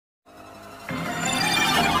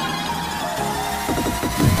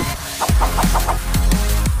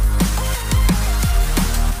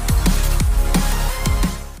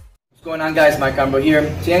going on, guys? Mike Umbo here.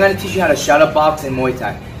 Today I'm going to teach you how to shadow box in Muay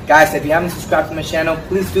Thai. Guys, if you haven't subscribed to my channel,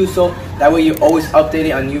 please do so. That way you're always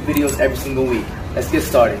updated on new videos every single week. Let's get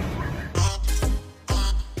started.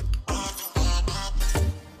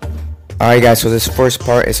 Alright guys, so this first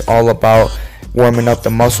part is all about warming up the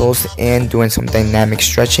muscles and doing some dynamic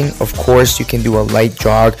stretching. Of course, you can do a light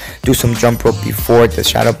jog, do some jump rope before the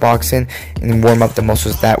shadow boxing and warm up the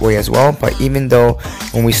muscles that way as well. But even though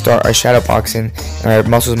when we start our shadow boxing our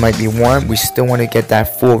muscles might be warm, we still want to get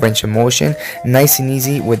that full range of motion nice and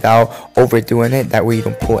easy without overdoing it. That way you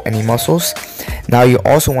don't pull any muscles. Now you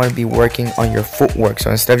also want to be working on your footwork. So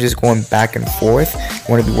instead of just going back and forth,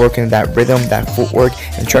 you want to be working that rhythm, that footwork,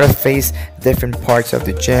 and try to face different parts of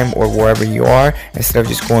the gym or wherever you are instead of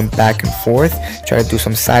just going back and forth. Try to do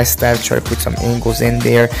some side steps, try to put some angles in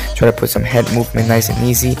there, try to put some head movement nice and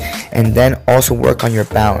easy, and then also work on your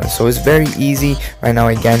balance. So it's very easy right now,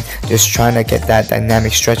 again, just trying to get that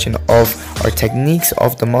dynamic stretching of our techniques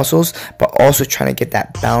of the muscles, but also trying to get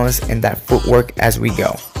that balance and that footwork as we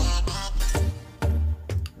go.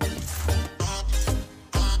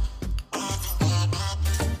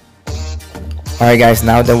 Alright guys,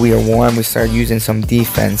 now that we are warm, we start using some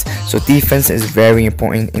defense. So defense is very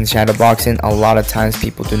important in shadow boxing. A lot of times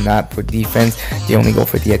people do not put defense. They only go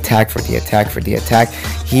for the attack, for the attack, for the attack.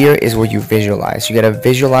 Here is where you visualize. You gotta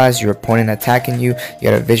visualize your opponent attacking you. You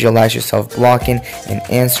gotta visualize yourself blocking and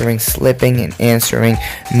answering, slipping and answering,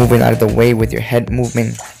 moving out of the way with your head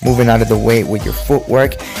movement, moving out of the way with your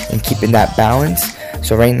footwork, and keeping that balance.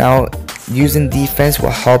 So right now, using defense will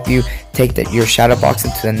help you take your shadow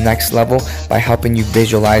boxing to the next level by helping you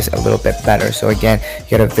visualize a little bit better. So again,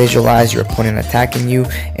 you gotta visualize your opponent attacking you,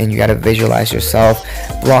 and you gotta visualize yourself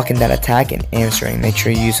blocking that attack and answering. Make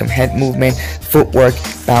sure you use some head movement, footwork,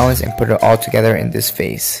 balance, and put it all together in this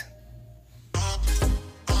phase.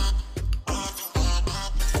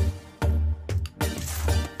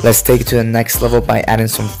 Let's take it to the next level by adding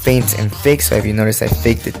some feints and fakes. So if you notice, I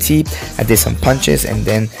faked the teep, I did some punches, and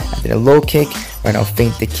then I did a low kick. Right now,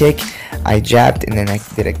 feint the kick, I jabbed, and then I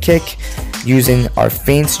did a kick. Using our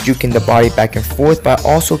feints, juking the body back and forth, but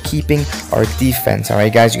also keeping our defense.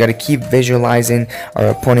 Alright guys, you got to keep visualizing our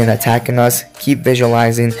opponent attacking us. Keep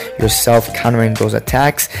visualizing yourself countering those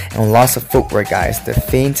attacks, and lots of footwork, guys. The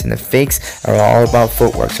feints and the fakes are all about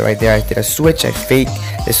footwork. So right there, I did a switch, I faked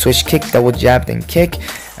the switch kick, double jab, then kick.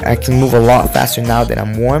 I can move a lot faster now that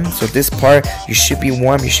I'm warm. So this part, you should be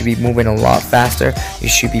warm, you should be moving a lot faster, you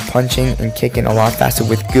should be punching and kicking a lot faster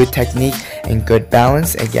with good technique and good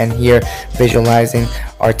balance. Again, here visualizing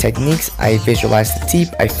our techniques, I visualize the teep,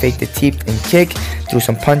 I fake the teep and kick, threw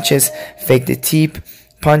some punches, fake the teep,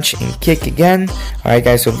 punch and kick again. Alright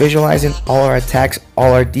guys, so visualizing all our attacks,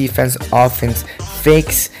 all our defense, offense,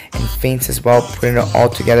 fakes and feints as well, putting it all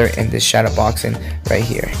together in this shadow boxing right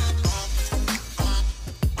here.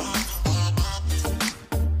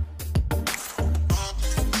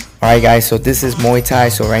 Alright guys, so this is Muay Thai.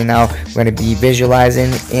 So right now we're going to be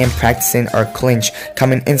visualizing and practicing our clinch,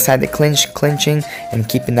 coming inside the clinch, clinching and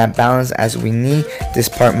keeping that balance as we need. This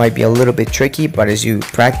part might be a little bit tricky, but as you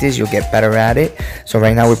practice you'll get better at it. So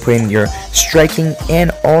right now we're putting your striking,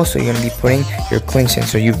 and also you're going to be putting your clinching.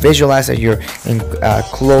 So you visualize that you're in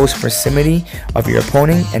close proximity of your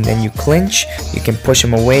opponent, and then you clinch. You can push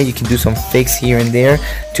him away, you can do some fakes here and there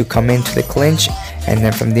to come into the clinch, and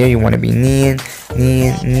then from there you want to be kneeing,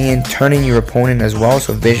 turning your opponent as well.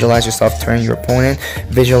 So visualize yourself turning your opponent,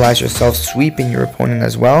 visualize yourself sweeping your opponent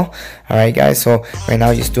as well. Alright guys, so right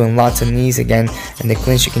now just doing lots of knees. Again, in the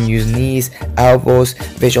clinch you can use knees, elbows,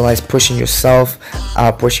 visualize pushing yourself,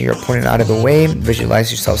 pushing your opponent out of the way,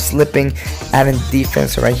 visualize yourself slipping, adding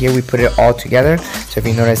defense. So right here we put it all together. So if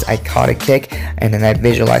you notice, I caught a kick, and then I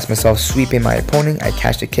visualize myself sweeping my opponent, I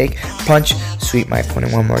catch the kick, punch, sweep my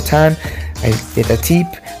opponent one more time. I did a teep,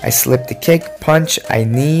 I slipped the kick, punch, I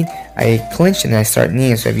knee, I clinch, and I start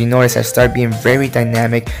kneeing. So if you notice, I start being very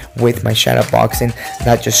dynamic with my shadow boxing,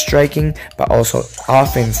 not just striking, but also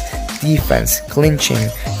offense, defense, clinching,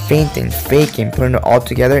 feinting, faking, putting it all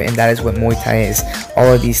together. And that is what Muay Thai is.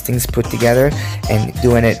 All of these things put together and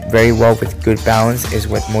doing it very well with good balance is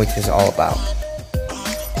what Muay Thai is all about.